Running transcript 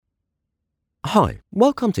Hi,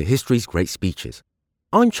 welcome to History's Great Speeches.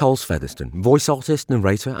 I'm Charles Featherston, voice artist,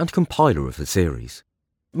 narrator and compiler of the series.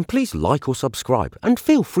 Please like or subscribe and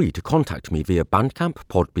feel free to contact me via Bandcamp,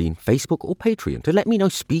 Podbean, Facebook or Patreon to let me know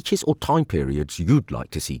speeches or time periods you'd like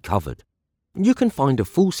to see covered. You can find a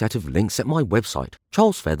full set of links at my website,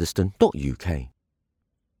 charlesfeatherston.uk.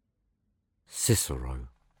 Cicero,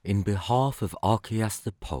 in behalf of Archias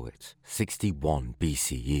the poet, 61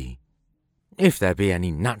 BCE. If there be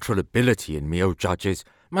any natural ability in me, O judges,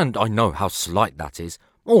 and I know how slight that is,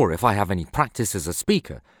 or if I have any practice as a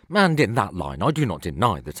speaker, and in that line I do not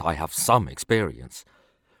deny that I have some experience,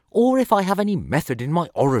 or if I have any method in my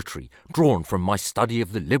oratory drawn from my study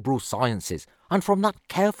of the liberal sciences, and from that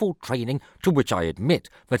careful training to which I admit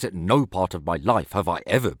that at no part of my life have I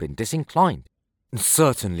ever been disinclined,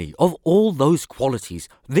 certainly, of all those qualities,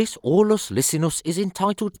 this Aulus Licinus is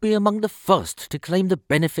entitled to be among the first to claim the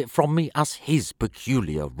benefit from me as his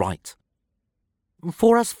peculiar right.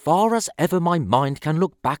 For as far as ever my mind can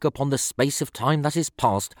look back upon the space of time that is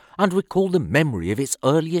past, and recall the memory of its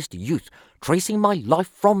earliest youth, tracing my life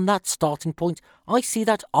from that starting point, I see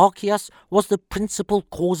that Archias was the principal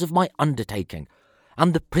cause of my undertaking,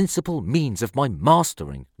 and the principal means of my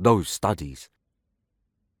mastering those studies.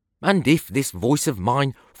 And if this voice of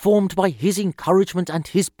mine, formed by his encouragement and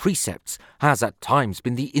his precepts, has at times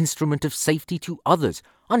been the instrument of safety to others,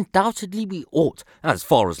 undoubtedly we ought, as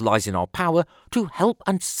far as lies in our power, to help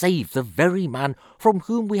and save the very man from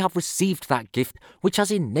whom we have received that gift which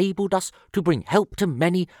has enabled us to bring help to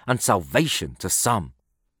many and salvation to some.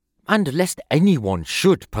 And lest anyone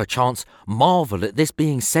should, perchance, marvel at this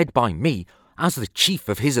being said by me, as the chief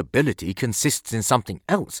of his ability consists in something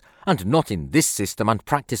else, and not in this system and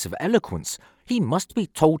practice of eloquence, he must be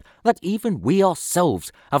told that even we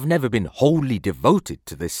ourselves have never been wholly devoted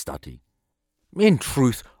to this study. In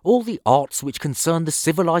truth, all the arts which concern the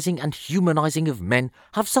civilizing and humanizing of men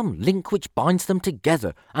have some link which binds them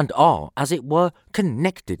together, and are, as it were,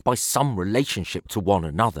 connected by some relationship to one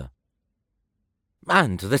another.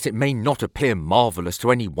 And that it may not appear marvellous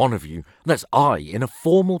to any one of you, that I, in a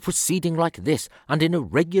formal proceeding like this, and in a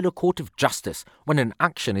regular court of justice, when an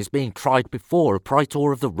action is being tried before a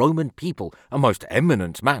praetor of the Roman people, a most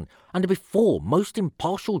eminent man, and before most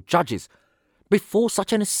impartial judges, before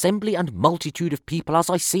such an assembly and multitude of people as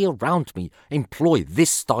I see around me, employ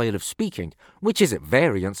this style of speaking, which is at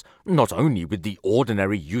variance not only with the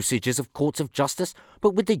ordinary usages of courts of justice,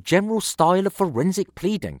 but with the general style of forensic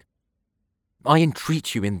pleading, I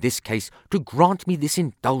entreat you in this case to grant me this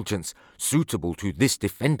indulgence, suitable to this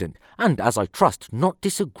defendant, and, as I trust, not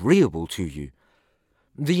disagreeable to you.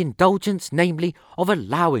 The indulgence, namely, of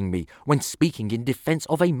allowing me, when speaking in defence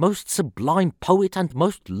of a most sublime poet and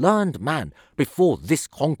most learned man, before this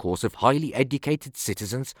concourse of highly educated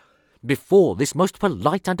citizens, before this most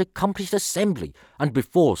polite and accomplished assembly, and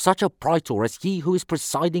before such a praetor as he who is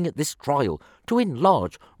presiding at this trial, to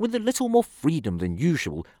enlarge, with a little more freedom than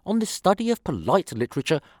usual, on the study of polite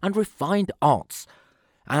literature and refined arts,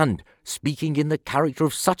 and, speaking in the character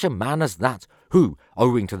of such a man as that, who,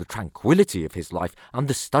 owing to the tranquillity of his life and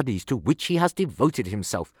the studies to which he has devoted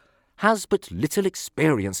himself, has but little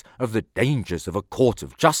experience of the dangers of a court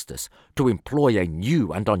of justice, to employ a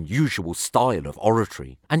new and unusual style of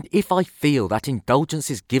oratory. And if I feel that indulgence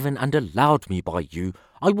is given and allowed me by you,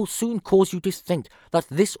 I will soon cause you to think that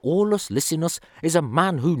this Aulus Licinus is a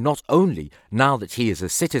man who not only, now that he is a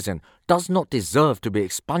citizen, does not deserve to be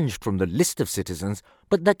expunged from the list of citizens,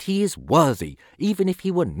 but that he is worthy, even if he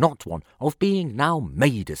were not one, of being now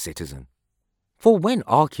made a citizen. For when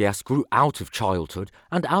Archias grew out of childhood,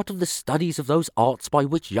 and out of the studies of those arts by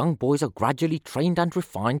which young boys are gradually trained and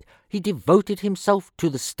refined, he devoted himself to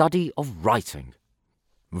the study of writing.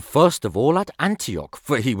 First of all at Antioch,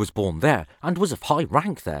 for he was born there, and was of high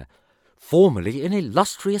rank there, formerly an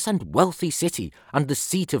illustrious and wealthy city, and the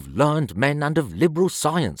seat of learned men and of liberal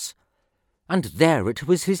science. And there it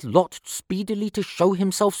was his lot speedily to show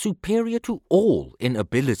himself superior to all in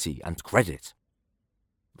ability and credit.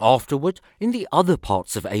 Afterward, in the other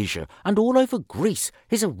parts of Asia, and all over Greece,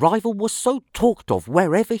 his arrival was so talked of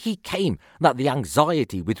wherever he came, that the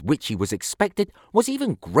anxiety with which he was expected was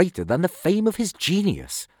even greater than the fame of his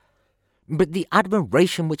genius. But the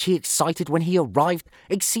admiration which he excited when he arrived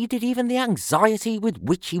exceeded even the anxiety with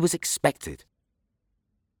which he was expected.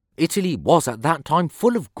 Italy was at that time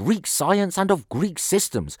full of Greek science and of Greek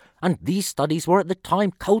systems, and these studies were at the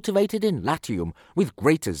time cultivated in Latium with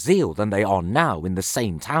greater zeal than they are now in the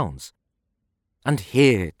same towns. And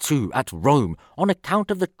here, too, at Rome, on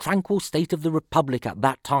account of the tranquil state of the Republic at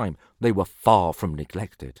that time, they were far from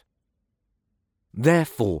neglected.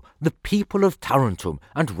 Therefore, the people of Tarentum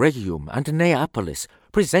and Rhegium and Neapolis,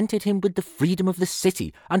 presented him with the freedom of the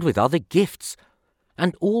city and with other gifts,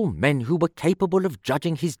 and all men who were capable of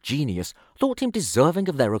judging his genius thought him deserving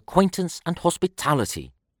of their acquaintance and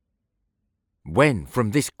hospitality. When,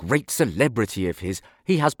 from this great celebrity of his,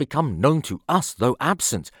 he has become known to us, though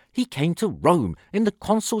absent, he came to Rome in the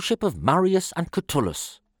consulship of Marius and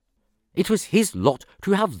Catullus. It was his lot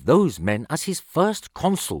to have those men as his first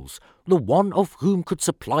consuls, the one of whom could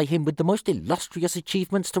supply him with the most illustrious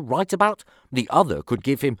achievements to write about, the other could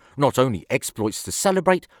give him not only exploits to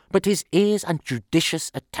celebrate, but his ears and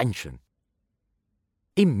judicious attention.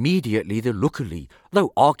 Immediately the Luculi,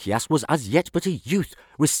 though Archias was as yet but a youth,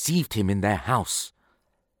 received him in their house.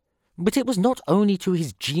 But it was not only to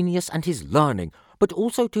his genius and his learning, but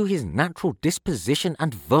also to his natural disposition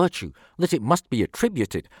and virtue that it must be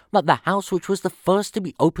attributed that the house which was the first to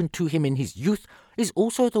be opened to him in his youth is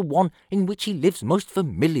also the one in which he lives most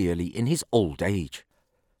familiarly in his old age.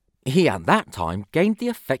 He at that time gained the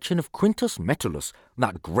affection of Quintus Metellus,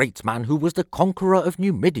 that great man who was the conqueror of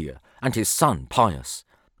Numidia, and his son Pius.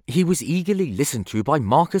 He was eagerly listened to by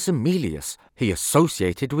Marcus Aemilius. He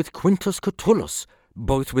associated with Quintus Catullus,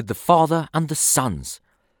 both with the father and the sons.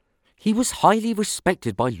 He was highly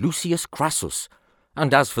respected by Lucius Crassus,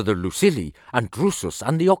 and as for the Lucilii and Drusus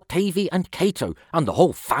and the Octavi and Cato and the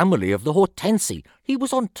whole family of the Hortensi, he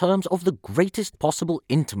was on terms of the greatest possible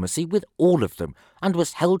intimacy with all of them, and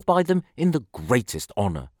was held by them in the greatest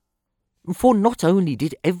honour. For not only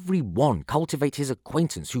did every one cultivate his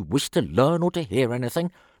acquaintance who wished to learn or to hear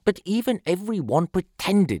anything, but even every one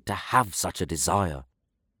pretended to have such a desire.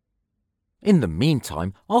 In the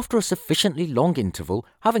meantime, after a sufficiently long interval,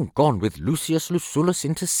 having gone with Lucius Lucullus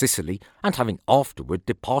into Sicily, and having afterward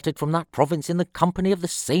departed from that province in the company of the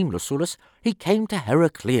same Lucullus, he came to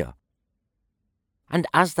Heraclea. And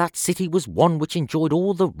as that city was one which enjoyed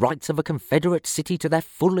all the rights of a confederate city to their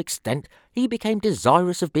full extent, he became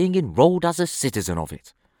desirous of being enrolled as a citizen of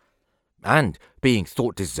it. And, being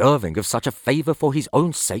thought deserving of such a favour for his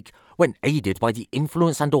own sake, when aided by the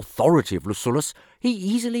influence and authority of Lucullus, he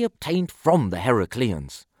easily obtained from the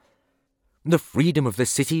Heracleans. The freedom of the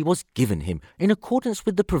city was given him in accordance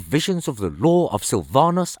with the provisions of the law of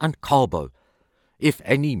Silvanus and Carbo. If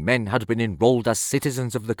any men had been enrolled as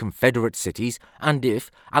citizens of the confederate cities, and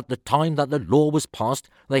if, at the time that the law was passed,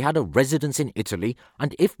 they had a residence in Italy,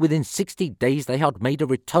 and if within 60 days they had made a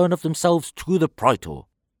return of themselves to the praetor.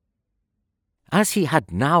 As he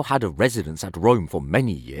had now had a residence at Rome for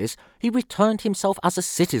many years, he returned himself as a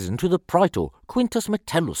citizen to the praetor Quintus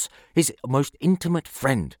Metellus, his most intimate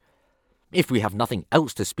friend. If we have nothing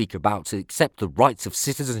else to speak about except the rights of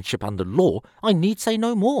citizenship and the law, I need say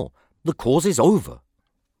no more. The cause is over.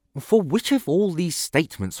 For which of all these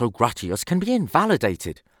statements, O Gratius, can be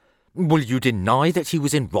invalidated? Will you deny that he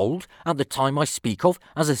was enrolled, at the time I speak of,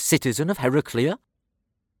 as a citizen of Heraclea?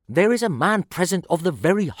 There is a man present of the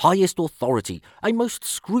very highest authority, a most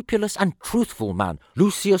scrupulous and truthful man,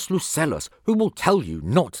 Lucius Lucellus, who will tell you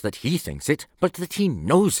not that he thinks it, but that he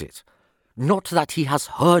knows it. Not that he has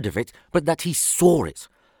heard of it, but that he saw it.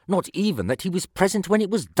 Not even that he was present when it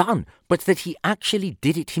was done, but that he actually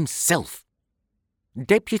did it himself.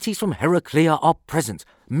 Deputies from Heraclea are present,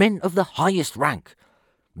 men of the highest rank.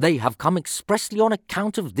 They have come expressly on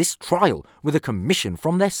account of this trial, with a commission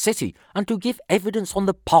from their city, and to give evidence on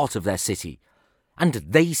the part of their city. And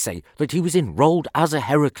they say that he was enrolled as a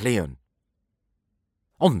Heraclean.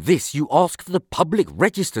 On this you ask for the public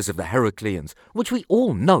registers of the Heracleans, which we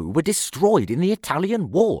all know were destroyed in the Italian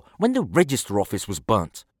War, when the register office was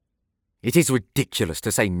burnt. It is ridiculous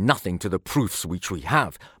to say nothing to the proofs which we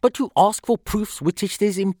have, but to ask for proofs which it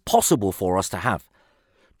is impossible for us to have.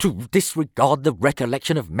 To disregard the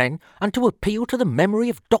recollection of men, and to appeal to the memory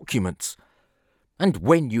of documents. And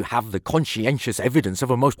when you have the conscientious evidence of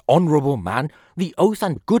a most honourable man, the oath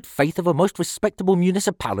and good faith of a most respectable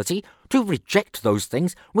municipality, to reject those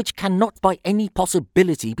things which cannot by any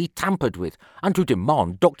possibility be tampered with, and to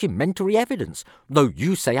demand documentary evidence, though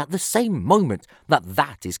you say at the same moment that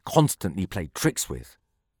that is constantly played tricks with.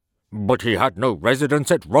 But he had no residence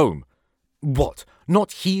at Rome. What,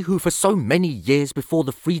 not he who for so many years before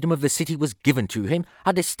the freedom of the city was given to him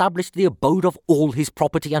had established the abode of all his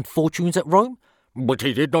property and fortunes at Rome? But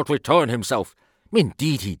he did not return himself.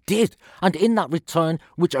 Indeed he did, and in that return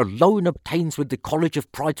which alone obtains with the College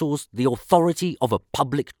of Praetors the authority of a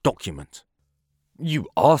public document. You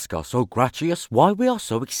ask us, O Gratius, why we are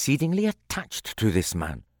so exceedingly attached to this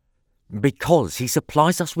man. Because he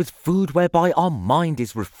supplies us with food whereby our mind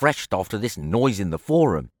is refreshed after this noise in the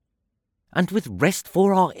forum, and with rest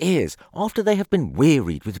for our ears after they have been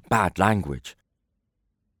wearied with bad language.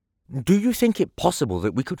 Do you think it possible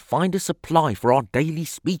that we could find a supply for our daily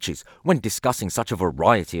speeches when discussing such a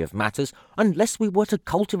variety of matters, unless we were to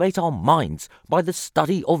cultivate our minds by the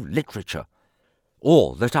study of literature?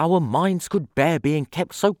 Or that our minds could bear being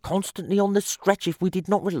kept so constantly on the stretch if we did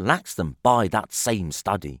not relax them by that same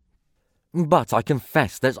study? But I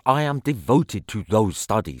confess that I am devoted to those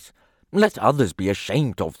studies. Let others be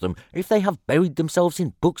ashamed of them if they have buried themselves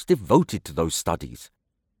in books devoted to those studies.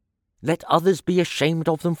 Let others be ashamed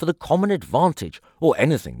of them for the common advantage, or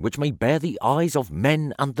anything which may bear the eyes of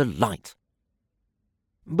men and the light.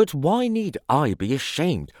 But why need I be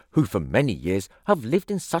ashamed, who for many years have lived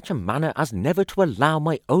in such a manner as never to allow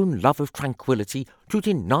my own love of tranquillity to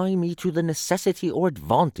deny me to the necessity or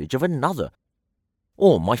advantage of another,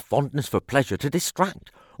 or my fondness for pleasure to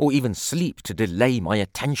distract, or even sleep to delay my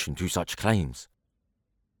attention to such claims?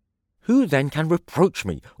 Who then can reproach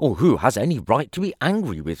me, or who has any right to be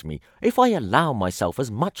angry with me, if I allow myself as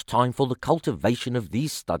much time for the cultivation of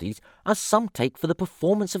these studies as some take for the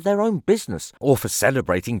performance of their own business, or for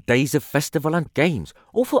celebrating days of festival and games,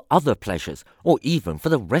 or for other pleasures, or even for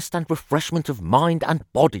the rest and refreshment of mind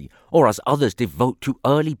and body, or as others devote to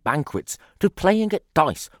early banquets, to playing at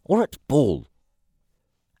dice, or at ball?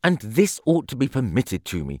 And this ought to be permitted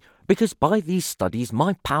to me, because by these studies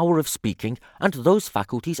my power of speaking and those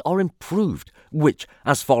faculties are improved, which,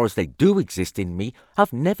 as far as they do exist in me,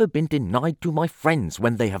 have never been denied to my friends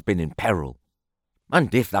when they have been in peril.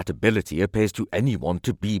 And if that ability appears to anyone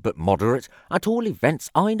to be but moderate, at all events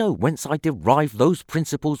I know whence I derive those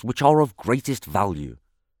principles which are of greatest value.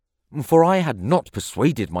 For I had not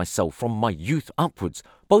persuaded myself from my youth upwards,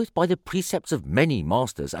 both by the precepts of many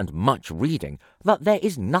masters and much reading, that there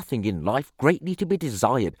is nothing in life greatly to be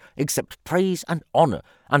desired except praise and honour,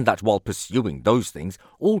 and that while pursuing those things,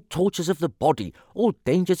 all tortures of the body, all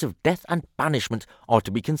dangers of death and banishment are to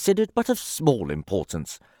be considered but of small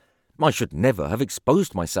importance. I should never have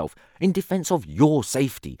exposed myself, in defence of your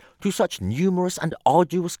safety, to such numerous and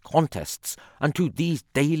arduous contests, and to these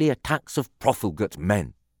daily attacks of profligate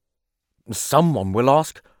men. Someone will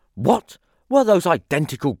ask, what? Were those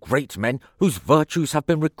identical great men, whose virtues have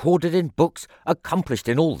been recorded in books, accomplished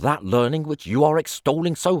in all that learning which you are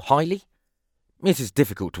extolling so highly? It is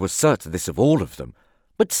difficult to assert this of all of them,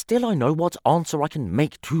 but still I know what answer I can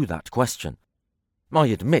make to that question. I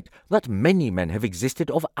admit that many men have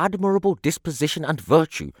existed of admirable disposition and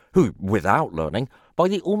virtue, who, without learning, by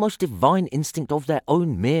the almost divine instinct of their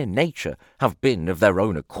own mere nature, have been, of their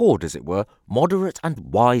own accord, as it were, moderate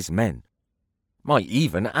and wise men. I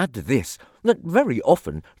even add this, that very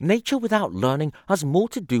often nature without learning has more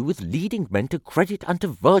to do with leading men to credit and to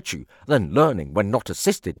virtue than learning when not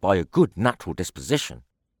assisted by a good natural disposition.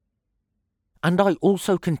 And I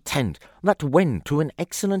also contend that when to an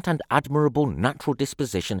excellent and admirable natural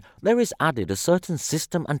disposition there is added a certain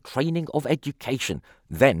system and training of education,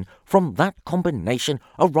 then from that combination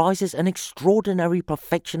arises an extraordinary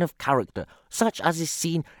perfection of character, such as is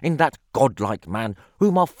seen in that godlike man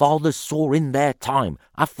whom our fathers saw in their time,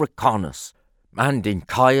 Africanus, and in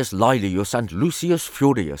Caius Laelius and Lucius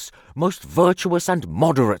Furius, most virtuous and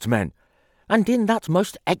moderate men, and in that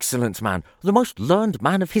most excellent man, the most learned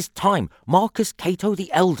man of his time, Marcus Cato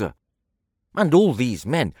the Elder. And all these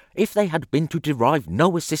men, if they had been to derive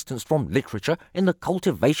no assistance from literature in the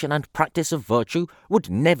cultivation and practice of virtue, would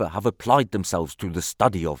never have applied themselves to the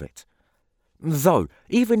study of it. Though,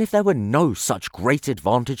 even if there were no such great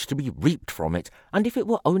advantage to be reaped from it, and if it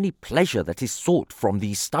were only pleasure that is sought from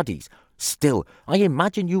these studies, still I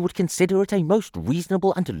imagine you would consider it a most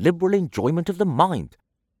reasonable and liberal enjoyment of the mind.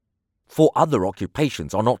 For other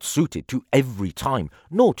occupations are not suited to every time,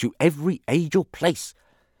 nor to every age or place.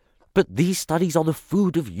 But these studies are the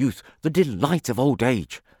food of youth, the delight of old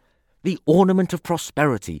age, the ornament of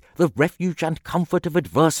prosperity, the refuge and comfort of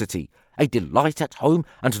adversity, a delight at home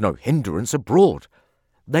and no hindrance abroad.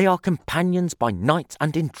 They are companions by night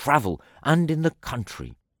and in travel and in the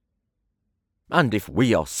country. And if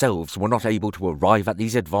we ourselves were not able to arrive at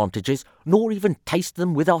these advantages, nor even taste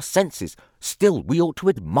them with our senses, still we ought to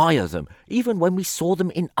admire them, even when we saw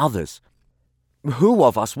them in others. Who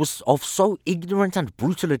of us was of so ignorant and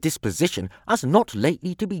brutal a disposition as not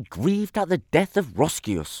lately to be grieved at the death of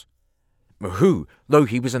Roscius? Who, though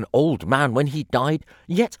he was an old man when he died,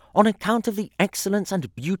 yet on account of the excellence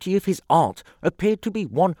and beauty of his art appeared to be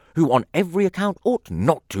one who on every account ought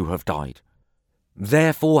not to have died?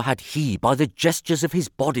 Therefore had he, by the gestures of his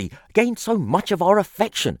body, gained so much of our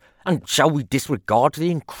affection, and shall we disregard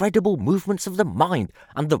the incredible movements of the mind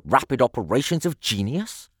and the rapid operations of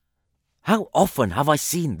genius? How often have I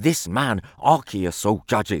seen this man, Archias so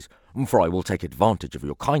judges, for I will take advantage of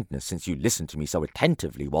your kindness since you listen to me so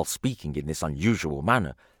attentively while speaking in this unusual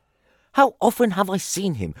manner, How often have I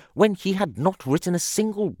seen him, when he had not written a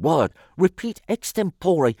single word, repeat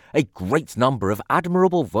extempore a great number of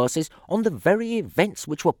admirable verses on the very events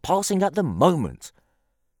which were passing at the moment?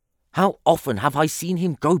 How often have I seen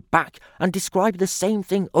him go back and describe the same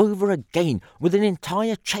thing over again with an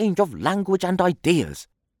entire change of language and ideas?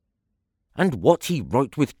 And what he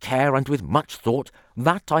wrote with care and with much thought,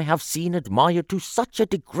 that I have seen admired to such a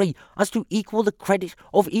degree as to equal the credit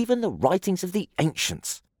of even the writings of the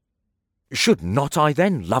ancients. Should not I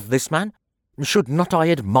then love this man? Should not I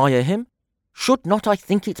admire him? Should not I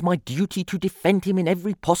think it my duty to defend him in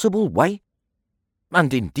every possible way?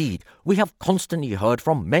 And indeed, we have constantly heard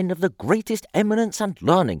from men of the greatest eminence and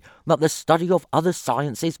learning that the study of other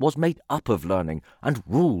sciences was made up of learning, and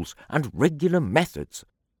rules, and regular methods.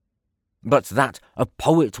 But that a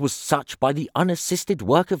poet was such by the unassisted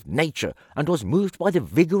work of nature, and was moved by the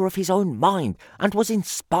vigour of his own mind, and was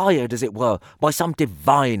inspired, as it were, by some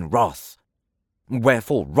divine wrath.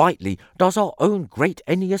 Wherefore rightly does our own great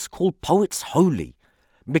Ennius call poets holy,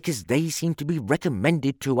 because they seem to be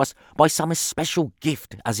recommended to us by some especial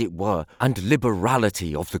gift, as it were, and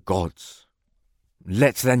liberality of the gods.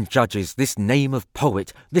 Let then, judges, this name of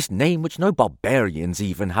poet, this name which no barbarians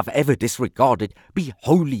even have ever disregarded, be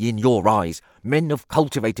holy in your eyes, men of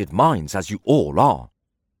cultivated minds as you all are.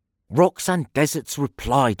 Rocks and deserts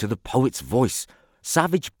reply to the poet's voice.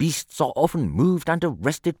 Savage beasts are often moved and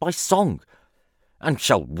arrested by song. And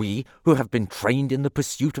shall we, who have been trained in the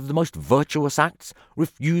pursuit of the most virtuous acts,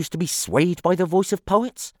 refuse to be swayed by the voice of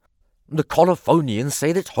poets? The Colophonians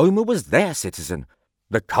say that Homer was their citizen.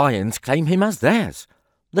 The Chians claim him as theirs.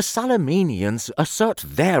 The Salaminians assert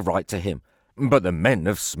their right to him. But the men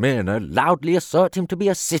of Smyrna loudly assert him to be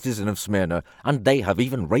a citizen of Smyrna, and they have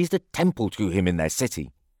even raised a temple to him in their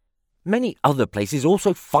city. Many other places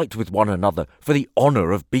also fight with one another for the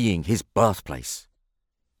honour of being his birthplace.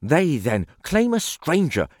 They then claim a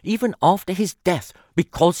stranger even after his death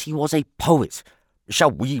because he was a poet. Shall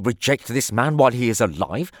we reject this man while he is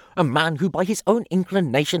alive, a man who by his own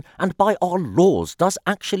inclination and by our laws does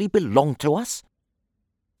actually belong to us?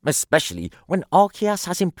 Especially when Archias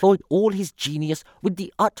has employed all his genius with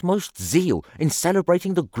the utmost zeal in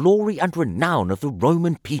celebrating the glory and renown of the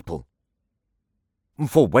Roman people.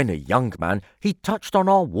 For when a young man, he touched on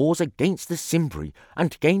our wars against the Cimbri,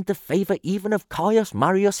 and gained the favour even of Caius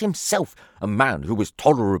Marius himself, a man who was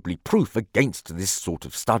tolerably proof against this sort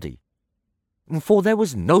of study. For there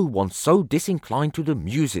was no one so disinclined to the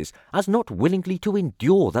Muses as not willingly to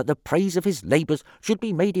endure that the praise of his labours should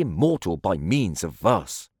be made immortal by means of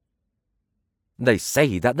verse. They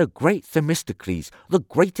say that the great Themistocles, the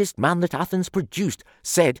greatest man that Athens produced,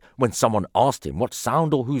 said, when someone asked him what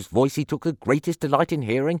sound or whose voice he took the greatest delight in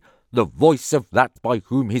hearing, the voice of that by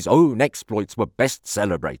whom his own exploits were best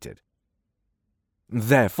celebrated.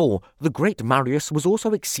 Therefore, the great Marius was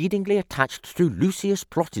also exceedingly attached to Lucius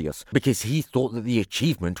Plotius, because he thought that the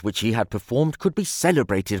achievement which he had performed could be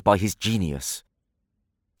celebrated by his genius.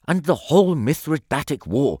 And the whole Mithridatic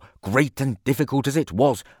war, great and difficult as it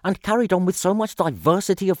was, and carried on with so much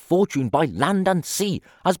diversity of fortune by land and sea,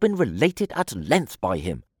 has been related at length by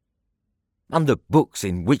him. And the books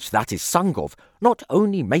in which that is sung of not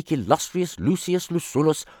only make illustrious Lucius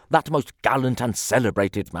Lucullus that most gallant and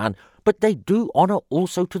celebrated man, but they do honour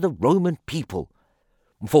also to the Roman people.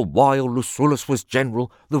 For while Lucullus was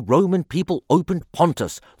general, the Roman people opened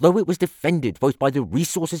Pontus, though it was defended both by the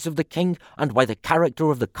resources of the king and by the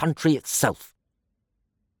character of the country itself.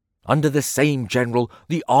 Under the same general,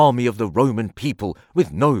 the army of the Roman people,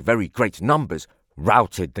 with no very great numbers,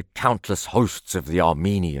 routed the countless hosts of the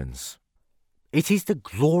Armenians. It is the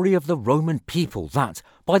glory of the Roman people that,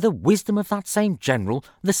 by the wisdom of that same general,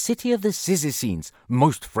 the city of the Cyzicenes,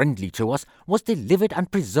 most friendly to us, was delivered and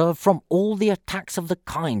preserved from all the attacks of the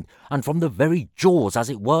kind, and from the very jaws, as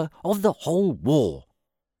it were, of the whole war.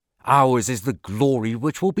 Ours is the glory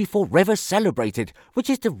which will be forever celebrated, which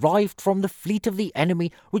is derived from the fleet of the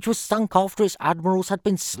enemy, which was sunk after its admirals had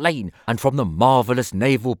been slain, and from the marvellous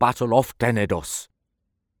naval battle off Tenedos.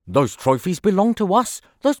 Those trophies belong to us,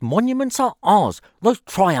 those monuments are ours, those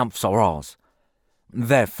triumphs are ours.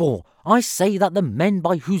 Therefore, I say that the men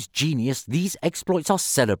by whose genius these exploits are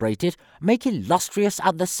celebrated make illustrious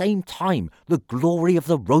at the same time the glory of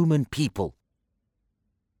the Roman people.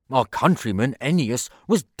 Our countryman Ennius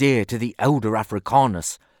was dear to the elder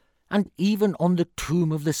Africanus, and even on the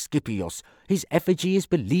tomb of the Scipios his effigy is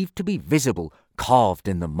believed to be visible, carved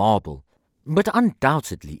in the marble. But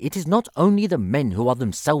undoubtedly it is not only the men who are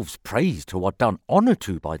themselves praised who are done honour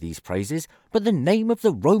to by these praises, but the name of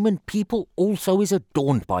the Roman people also is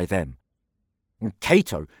adorned by them.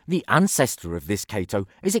 Cato, the ancestor of this Cato,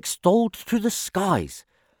 is extolled to the skies.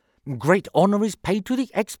 Great honour is paid to the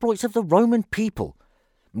exploits of the Roman people.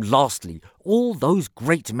 Lastly, all those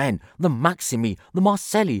great men, the Maximi, the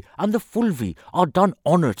Marcelli, and the Fulvi, are done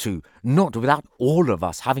honour to, not without all of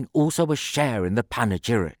us having also a share in the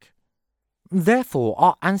panegyric. Therefore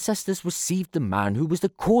our ancestors received the man who was the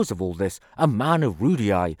cause of all this, a man of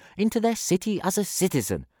Rudii, into their city as a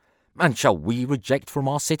citizen. And shall we reject from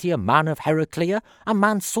our city a man of Heraclea, a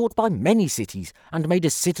man sought by many cities, and made a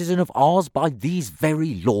citizen of ours by these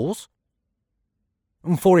very laws?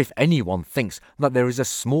 For if anyone thinks that there is a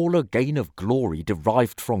smaller gain of glory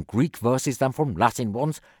derived from Greek verses than from Latin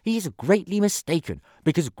ones, he is greatly mistaken,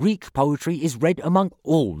 because Greek poetry is read among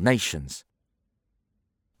all nations.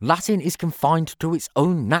 Latin is confined to its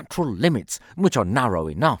own natural limits, which are narrow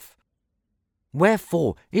enough.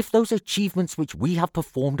 Wherefore, if those achievements which we have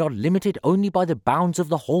performed are limited only by the bounds of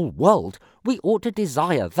the whole world, we ought to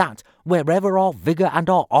desire that, wherever our vigour and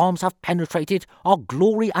our arms have penetrated, our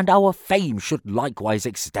glory and our fame should likewise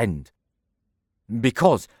extend.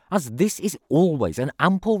 Because, as this is always an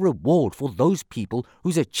ample reward for those people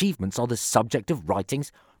whose achievements are the subject of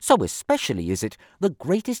writings, so especially is it the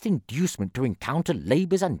greatest inducement to encounter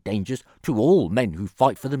labours and dangers to all men who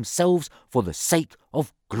fight for themselves for the sake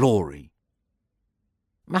of glory.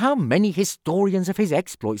 How many historians of his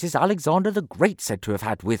exploits is Alexander the Great said to have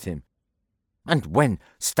had with him? And when,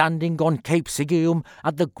 standing on Cape Sigeum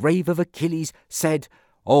at the grave of Achilles, said,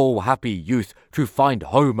 "O happy youth, to find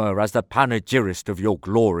Homer as the panegyrist of your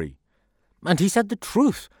glory." And he said the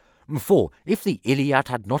truth, for if the Iliad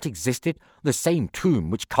had not existed, the same tomb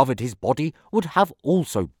which covered his body would have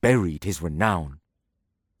also buried his renown.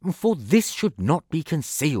 For this should not be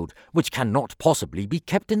concealed, which cannot possibly be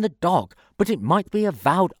kept in the dark, but it might be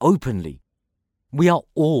avowed openly. We are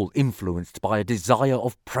all influenced by a desire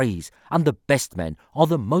of praise, and the best men are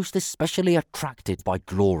the most especially attracted by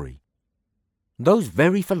glory. Those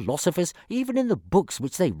very philosophers, even in the books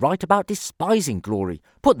which they write about despising glory,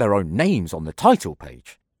 put their own names on the title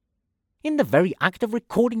page. In the very act of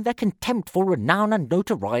recording their contempt for renown and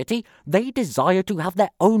notoriety, they desire to have their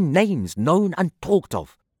own names known and talked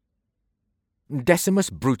of. Decimus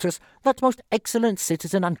Brutus, that most excellent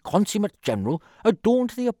citizen and consummate general,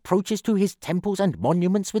 adorned the approaches to his temples and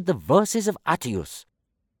monuments with the verses of Attius.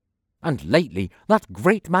 And lately that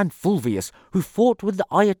great man Fulvius, who fought with the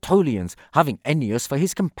Aetolians, having Ennius for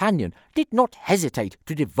his companion, did not hesitate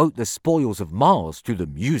to devote the spoils of Mars to the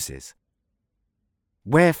Muses.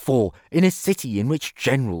 Wherefore, in a city in which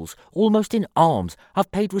generals, almost in arms,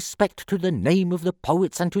 have paid respect to the name of the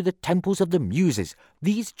poets and to the temples of the Muses,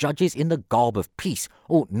 these judges in the garb of peace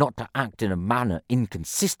ought not to act in a manner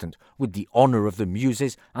inconsistent with the honour of the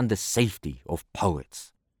Muses and the safety of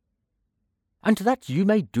poets. And that you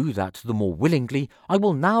may do that the more willingly, I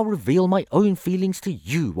will now reveal my own feelings to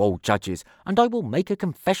you, O judges, and I will make a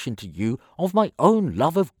confession to you of my own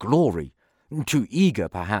love of glory, too eager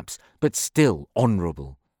perhaps, but still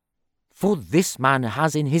honourable. For this man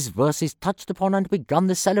has in his verses touched upon and begun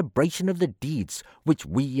the celebration of the deeds which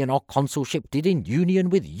we in our consulship did in union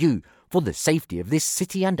with you for the safety of this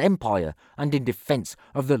city and empire, and in defence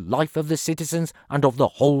of the life of the citizens and of the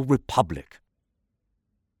whole republic.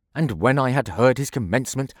 And when I had heard his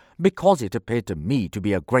commencement, because it appeared to me to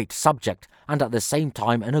be a great subject, and at the same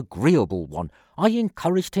time an agreeable one, I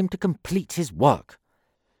encouraged him to complete his work.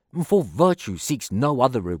 For virtue seeks no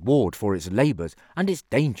other reward for its labours and its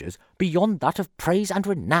dangers beyond that of praise and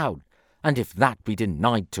renown, and if that be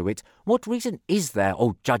denied to it, what reason is there,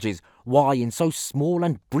 O judges, why in so small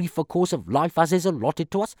and brief a course of life as is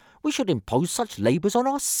allotted to us, we should impose such labours on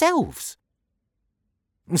ourselves?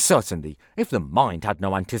 Certainly, if the mind had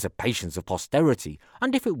no anticipations of posterity,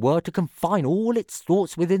 and if it were to confine all its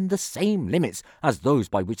thoughts within the same limits as those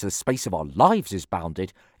by which the space of our lives is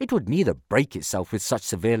bounded, it would neither break itself with such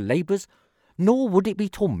severe labours, nor would it be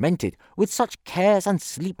tormented with such cares and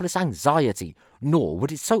sleepless anxiety, nor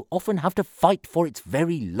would it so often have to fight for its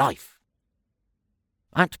very life.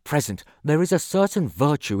 At present there is a certain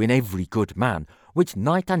virtue in every good man, which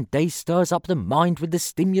night and day stirs up the mind with the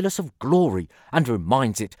stimulus of glory, and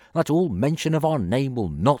reminds it that all mention of our name will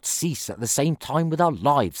not cease at the same time with our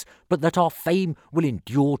lives, but that our fame will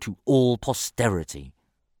endure to all posterity.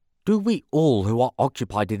 Do we all who are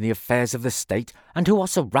occupied in the affairs of the state, and who are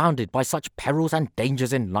surrounded by such perils and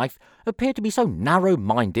dangers in life, appear to be so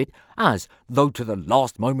narrow-minded as, though to the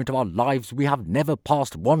last moment of our lives we have never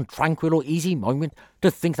passed one tranquil or easy moment,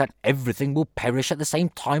 to think that everything will perish at the same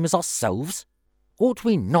time as ourselves? Ought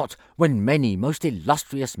we not, when many most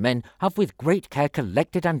illustrious men have with great care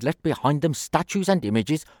collected and left behind them statues and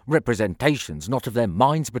images, representations not of their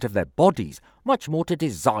minds but of their bodies, much more to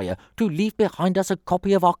desire to leave behind us a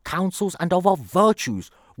copy of our counsels and of our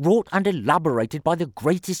virtues, wrought and elaborated by the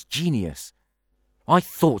greatest genius. I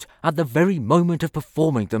thought at the very moment of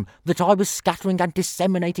performing them that I was scattering and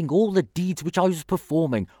disseminating all the deeds which I was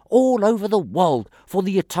performing all over the world for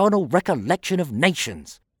the eternal recollection of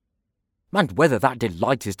nations. And whether that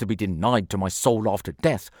delight is to be denied to my soul after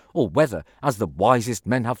death, or whether, as the wisest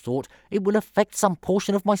men have thought, it will affect some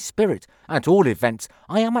portion of my spirit, at all events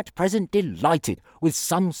I am at present delighted with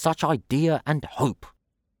some such idea and hope.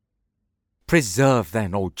 Preserve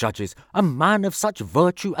then, O judges, a man of such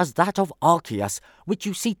virtue as that of Archias, which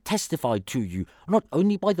you see testified to you, not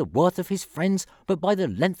only by the worth of his friends, but by the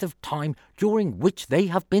length of time during which they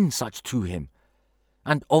have been such to him.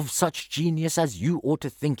 And of such genius as you ought to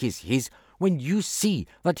think is his, when you see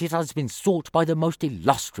that it has been sought by the most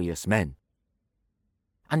illustrious men.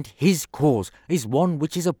 And his cause is one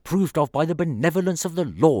which is approved of by the benevolence of the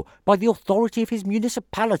law, by the authority of his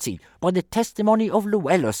municipality, by the testimony of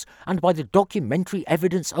Luellus, and by the documentary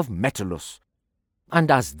evidence of Metellus. And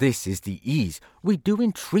as this is the ease, we do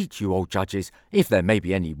entreat you, O judges, if there may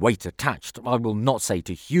be any weight attached, I will not say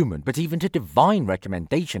to human, but even to divine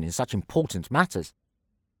recommendation in such important matters,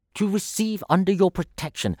 to receive under your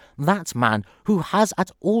protection that man who has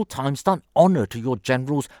at all times done honour to your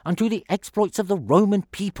generals and to the exploits of the Roman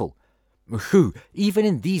people, who, even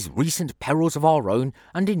in these recent perils of our own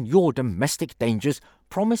and in your domestic dangers,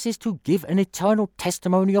 promises to give an eternal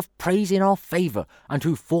testimony of praise in our favour, and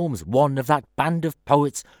who forms one of that band of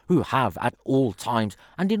poets who have at all times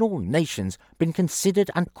and in all nations been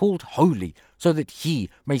considered and called holy, so that he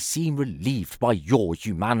may seem relieved by your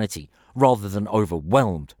humanity, rather than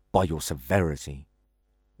overwhelmed by your severity.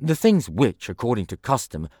 The things which, according to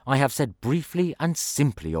custom, I have said briefly and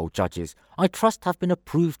simply, O judges, I trust have been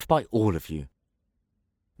approved by all of you.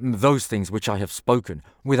 Those things which I have spoken,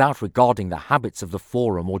 without regarding the habits of the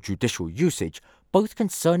forum or judicial usage, both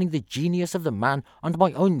concerning the genius of the man and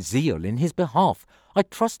my own zeal in his behalf, I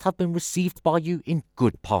trust have been received by you in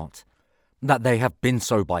good part. That they have been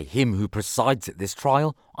so by him who presides at this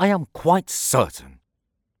trial, I am quite certain.